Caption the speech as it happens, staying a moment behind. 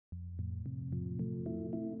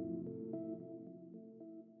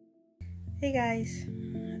Hey guys,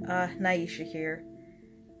 Naisha here.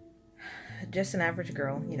 Just an average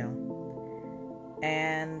girl, you know.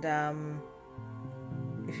 And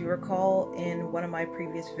if you recall in one of my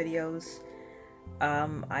previous videos,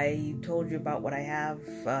 I told you about what I have,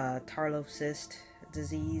 Tarlov Cyst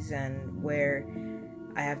Disease, and where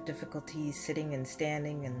I have difficulties sitting and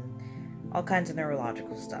standing and all kinds of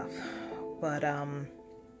neurological stuff. But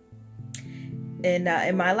in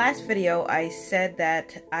my last video, I said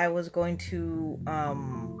that I was going to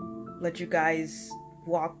let you guys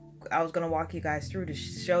I was going to walk you guys through to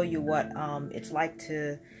show you what it's like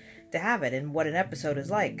to have it and what an episode is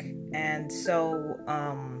like. And so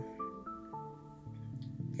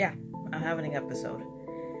yeah, I'm having an episode.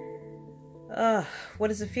 What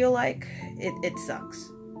does it feel like? It sucks.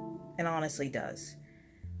 It honestly does.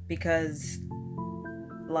 Because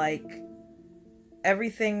like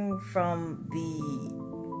everything from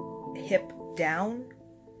the hip down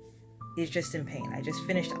is just in pain. I just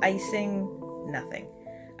finished icing, nothing.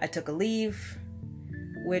 I took a leave,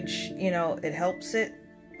 which, you know, it helps it,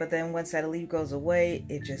 but then once that leave goes away,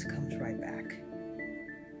 it just comes right back.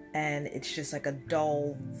 And it's just like a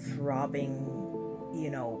dull, throbbing,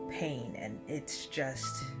 you know, pain, and it's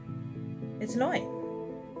annoying.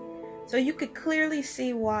 So you could clearly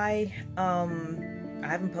see why I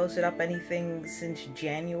haven't posted up anything since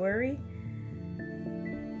January.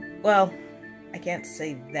 Well, I can't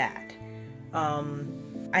say that.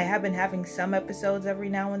 I have been having some episodes every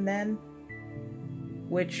now and then,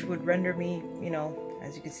 which would render me, you know,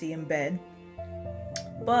 as you can see, in bed.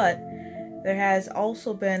 But there has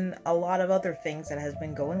also been a lot of other things that has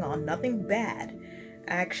been going on. Nothing bad.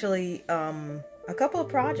 Actually, a couple of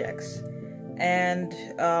projects. And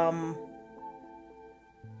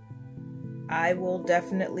I will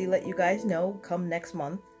definitely let you guys know come next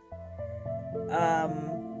month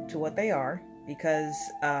to what they are, because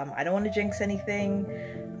I don't want to jinx anything.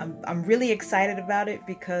 I'm really excited about it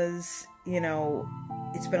because, you know,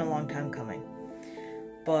 it's been a long time coming.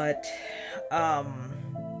 But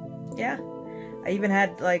yeah, I even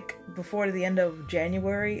had, like, before the end of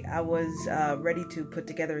January, I was ready to put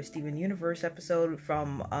together a Steven Universe episode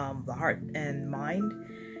from the Heart and Mind.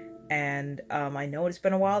 And I know it's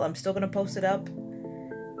been a while. I'm still going to post it up.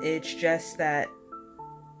 It's just that,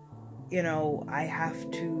 you know, I have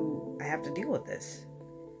to deal with this.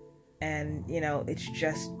 And, you know, it's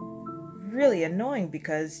just really annoying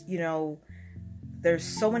because, you know, there's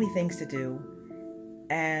so many things to do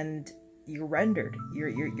and you're rendered.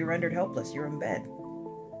 You're rendered helpless. You're in bed.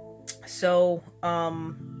 So,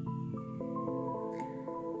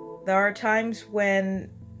 there are times when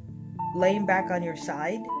laying back on your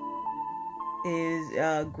side is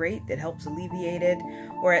great. It helps alleviate it,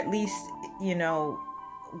 or at least, you know,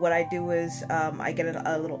 what I do is I get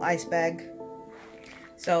a little ice bag.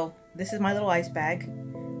 So this is my little ice bag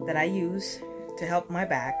that I use to help my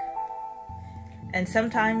back. And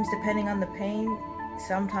sometimes, depending on the pain,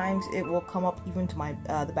 sometimes it will come up even to my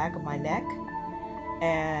the back of my neck,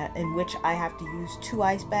 in which I have to use 2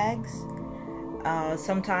 ice bags.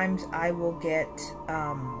 Sometimes I will get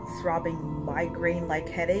throbbing migraine-like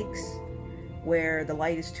headaches where the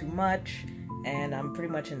light is too much and I'm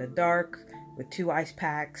pretty much in the dark with 2 ice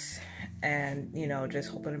packs and, you know, just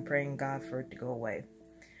hoping and praying God for it to go away.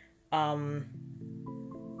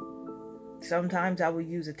 Sometimes I will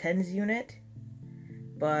use a TENS unit,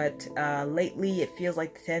 but lately it feels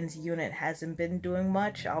like the TENS unit hasn't been doing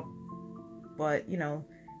much. But, you know,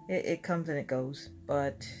 it comes and it goes.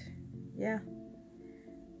 But yeah,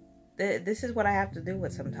 this is what I have to deal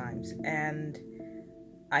with sometimes, and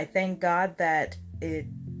I thank God that it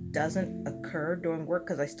doesn't occur during work,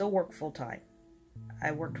 because I still work full-time.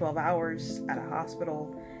 I work 12 hours at a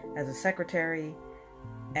hospital as a secretary,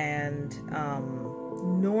 and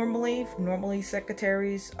normally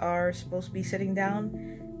secretaries are supposed to be sitting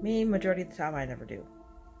down. Me, majority of the time, I never do.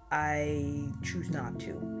 I choose not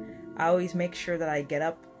to. I always make sure that I get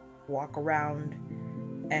up, walk around,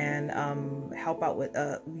 and help out with,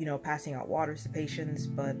 you know, passing out waters to patients,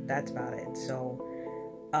 but that's about it. So,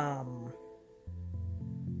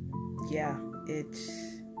 yeah,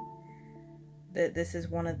 this is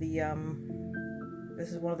one of the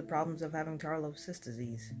problems of having Tarlov Cyst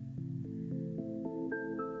Disease.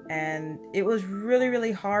 And it was really,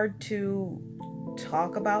 really hard to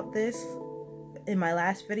talk about this in my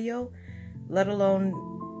last video, let alone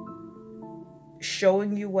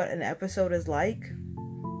showing you what an episode is like,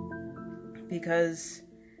 because,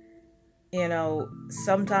 you know,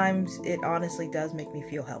 sometimes it honestly does make me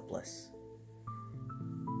feel helpless.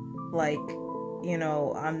 Like, you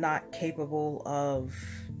know, I'm not capable of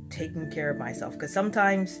taking care of myself. Because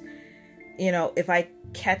sometimes, you know, if I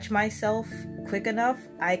catch myself quick enough,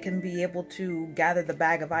 I can be able to gather the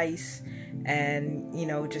bag of ice and, you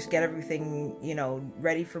know, just get everything, you know,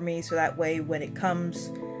 ready for me. So that way when it comes,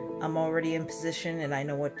 I'm already in position and I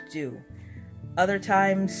know what to do. Other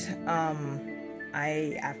times,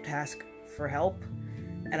 I have to ask for help,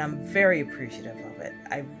 and I'm very appreciative of it.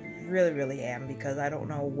 I really, really am, because I don't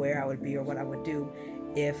know where I would be or what I would do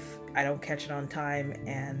if I don't catch it on time,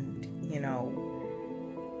 and, you know,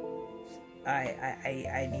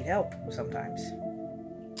 I need help sometimes.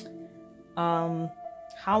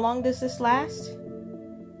 How long does this last?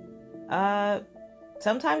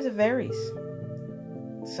 Sometimes it varies.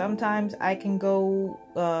 Sometimes I can go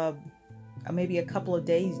maybe a couple of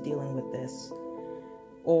days dealing with this,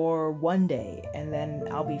 or one day, and then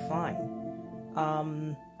I'll be fine.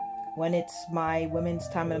 When it's my women's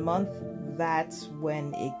time of the month, that's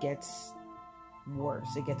when it gets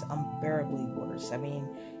worse. It gets unbearably worse. I mean,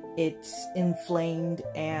 it's inflamed,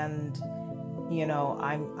 and, you know,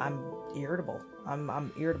 I'm irritable.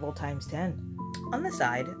 I'm irritable times 10. On the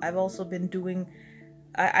side, I've also been doing,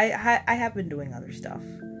 I have been doing other stuff.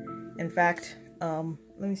 In fact,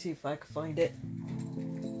 let me see if I can find it.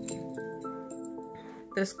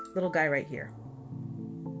 This little guy right here.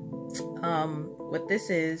 What this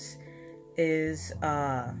is it's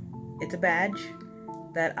a badge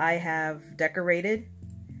that I have decorated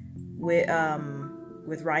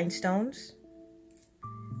with rhinestones,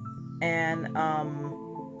 and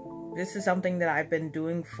this is something that I've been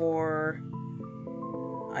doing for,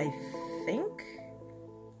 I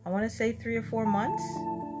want to say 3 or 4 months.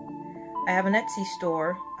 I have an Etsy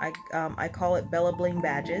store. I call it Bella Bling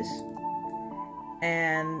Badges,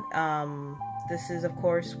 and this is, of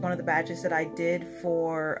course, one of the badges that I did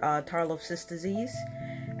for Tarlov Cyst Disease,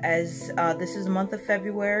 as this is the month of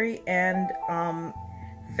February, and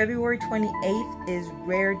February 28th is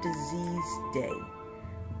Rare Disease Day.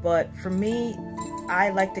 But for me, I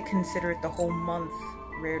like to consider it the whole month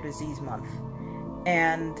Rare Disease Month.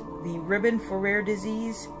 And the ribbon for Rare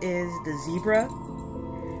Disease is the zebra.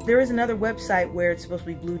 There is another website where it's supposed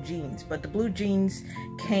to be blue jeans, but the blue jeans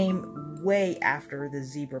came way after the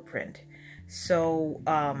zebra print. So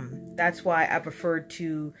that's why I preferred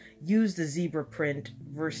to use the zebra print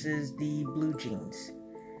versus the blue jeans.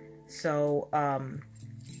 So,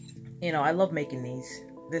 you know, I love making these.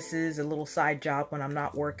 This is a little side job when I'm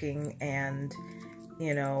not working, and,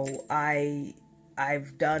 you know,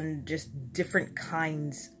 I've done just different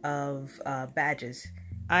kinds of badges.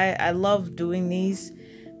 I love doing these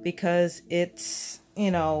because it's, you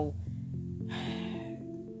know,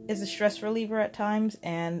 it's a stress reliever at times,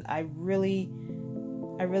 and I really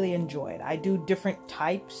enjoy it. I do different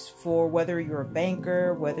types for whether you're a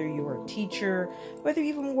banker, whether you're a teacher, whether you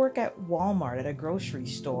even work at Walmart, at a grocery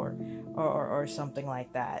store, or something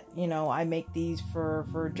like that. You know, I make these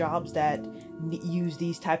for jobs that use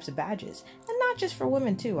these types of badges, and not just for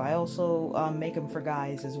women too. I also make them for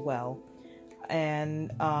guys as well.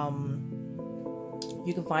 And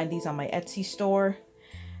you can find these on my Etsy store,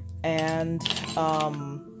 and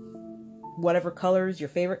whatever colors, your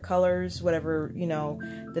favorite colors, whatever, you know,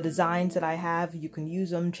 the designs that I have, you can use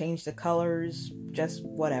them, change the colors, just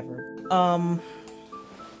whatever.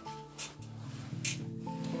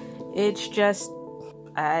 It's just,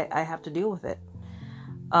 I have to deal with it.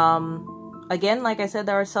 Again, like I said,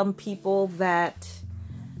 there are some people that,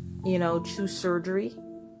 you know, choose surgery.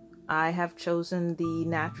 I have chosen the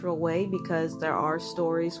natural way because there are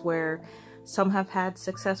stories where some have had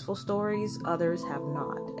successful stories, others have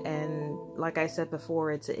not. And like I said before,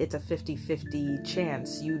 it's a 50-50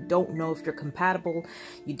 chance. You don't know if you're compatible.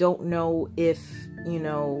 You don't know if, you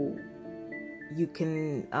know, you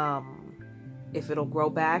can, if it'll grow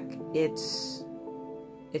back. It's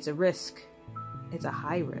a risk. It's a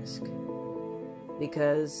high risk.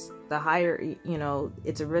 Because the higher, you know,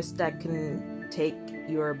 it's a risk that can take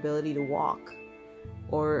your ability to walk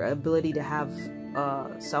or ability to have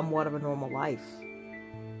somewhat of a normal life,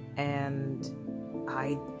 and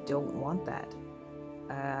I don't want that.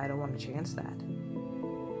 I don't want to chance that.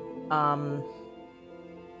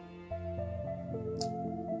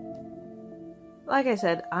 Like I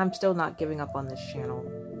said, I'm still not giving up on this channel,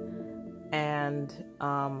 and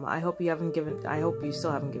I hope you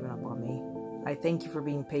still haven't given up on me. I thank you for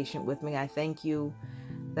being patient with me. I thank you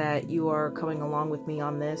that you are coming along with me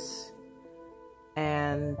on this.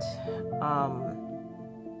 And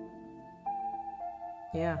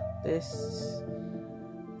yeah, this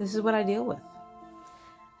is what I deal with.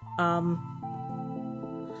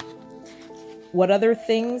 What other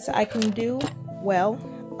things I can do? Well,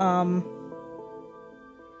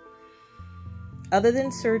 other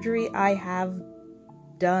than surgery, I have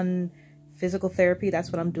done physical therapy.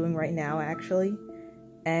 That's what I'm doing right now, actually.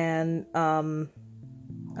 And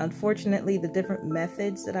unfortunately, the different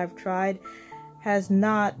methods that I've tried has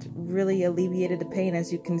not really alleviated the pain.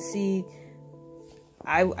 As you can see,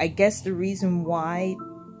 I guess the reason why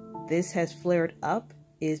this has flared up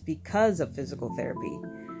is because of physical therapy.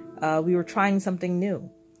 We were trying something new.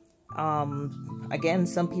 Again,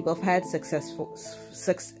 some people have had successful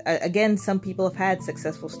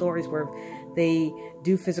stories where they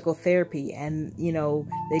do physical therapy and, you know,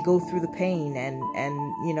 they go through the pain and,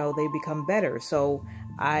 you know, they become better. So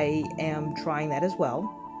I am trying that as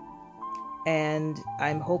well. And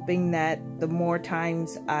I'm hoping that the more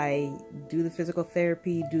times I do the physical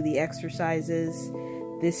therapy, do the exercises,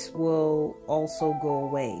 this will also go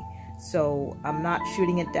away. So I'm not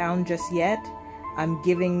shooting it down just yet. I'm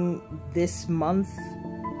giving this month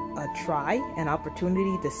a try, an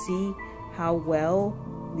opportunity to see how well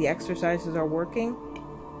the exercises are working.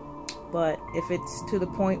 But if it's to the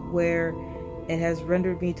point where it has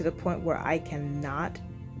rendered me to the point where I cannot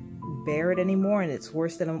bear it anymore and it's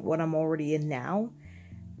worse than what I'm already in now,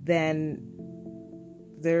 then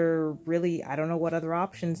there really, I don't know what other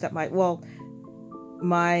options that might, well,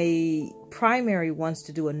 my primary wants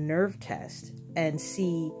to do a nerve test and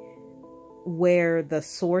see where the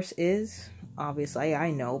source is. Obviously, I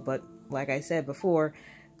know, but like I said before,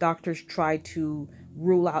 doctors try to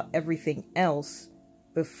rule out everything else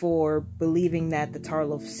before believing that the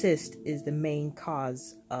Tarlov cyst is the main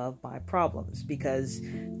cause of my problems, because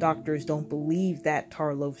doctors don't believe that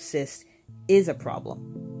Tarlov cyst is a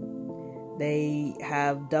problem. They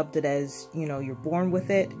have dubbed it as, you know, you're born with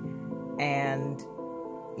it, and,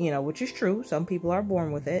 you know, which is true. Some people are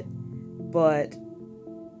born with it, but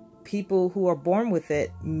people who are born with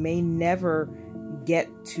it may never get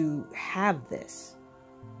to have this,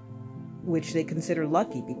 which they consider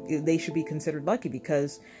lucky. They should be considered lucky,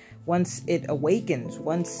 because once it awakens,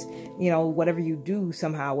 once, you know, whatever you do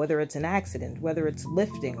somehow, whether it's an accident, whether it's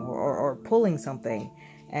lifting or pulling something,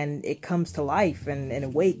 and it comes to life and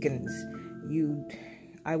awakens,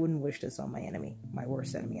 I wouldn't wish this on my enemy, my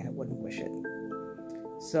worst enemy. I wouldn't wish it.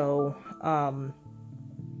 So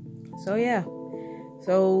yeah.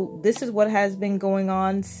 So this is what has been going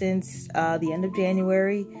on since the end of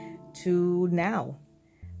January to now.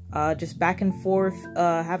 Just back and forth,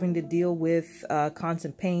 having to deal with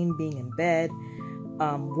constant pain, being in bed,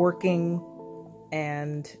 working,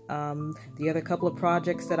 and the other couple of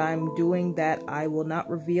projects that I'm doing that I will not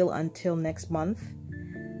reveal until next month.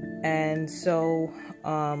 And so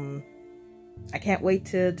I can't wait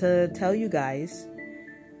to tell you guys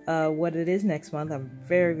what it is next month. I'm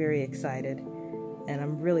very, very excited. And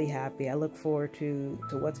I'm really happy. I look forward to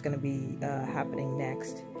what's going to be happening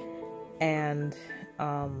next. And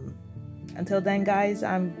until then, guys,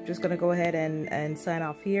 I'm just going to go ahead and sign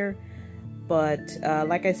off here. But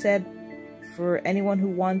like I said, for anyone who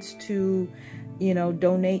wants to, you know,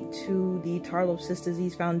 donate to the Tarlov Cyst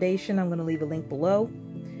Disease Foundation, I'm going to leave a link below.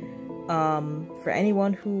 For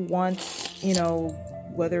anyone who wants, you know,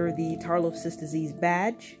 whether the Tarlov Cyst Disease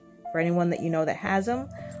badge, for anyone that you know that has them,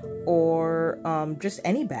 or just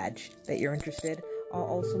any badge that you're interested, I'll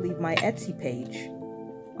also leave my Etsy page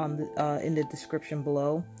on the in the description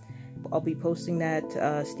below. I'll be posting that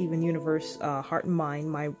Steven Universe Heart and Mind,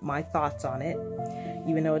 my thoughts on it,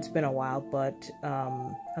 even though it's been a while, but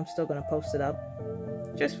I'm still gonna post it up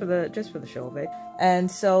just for the show of it. And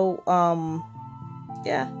so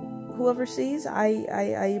yeah, whoever sees,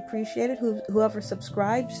 I appreciate it. Whoever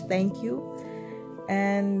subscribes, thank you.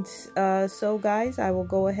 And so guys, I will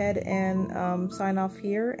go ahead and sign off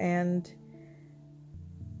here, and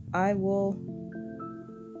I'll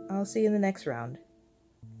see you in the next round.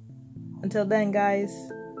 Until then, guys,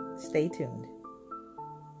 stay tuned.